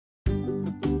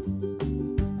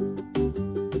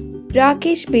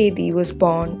Rakesh Bedi was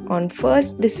born on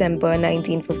 1st December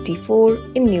 1954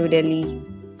 in New Delhi.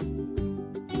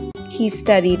 He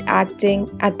studied acting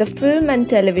at the Film and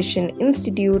Television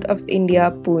Institute of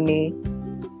India, Pune.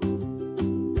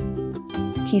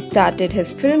 He started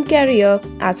his film career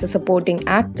as a supporting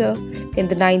actor in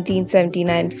the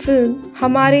 1979 film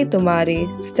Hamare Tumhare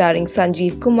starring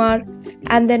Sanjeev Kumar,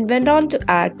 and then went on to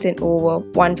act in over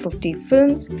 150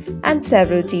 films and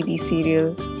several TV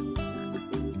serials.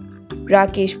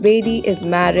 Rakesh Bedi is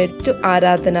married to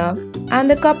Aradhana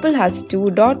and the couple has two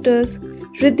daughters,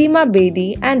 Riddhima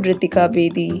Bedi and Ritika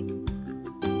Bedi.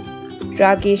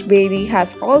 Rakesh Bedi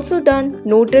has also done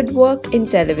noted work in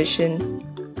television.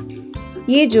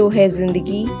 ये जो है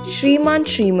जिंदगी, श्रीमान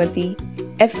Shrimati,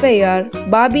 FIR,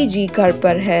 बाबी जी घर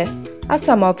पर है are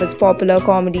some of his popular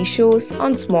comedy shows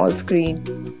on small screen.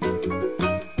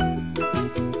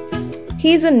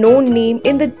 He is a known name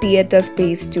in the theatre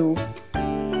space too.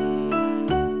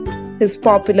 His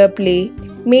popular play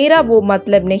Mera Wo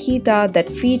Matlab Nahi Tha that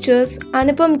features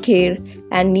Anupam Kher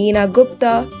and Neena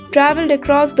Gupta traveled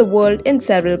across the world in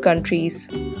several countries.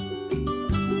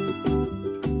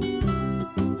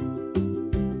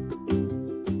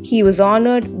 He was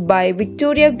honored by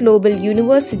Victoria Global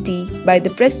University by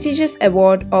the prestigious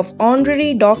award of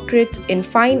Honorary Doctorate in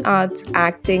Fine Arts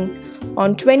Acting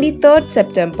on 23rd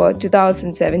September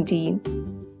 2017.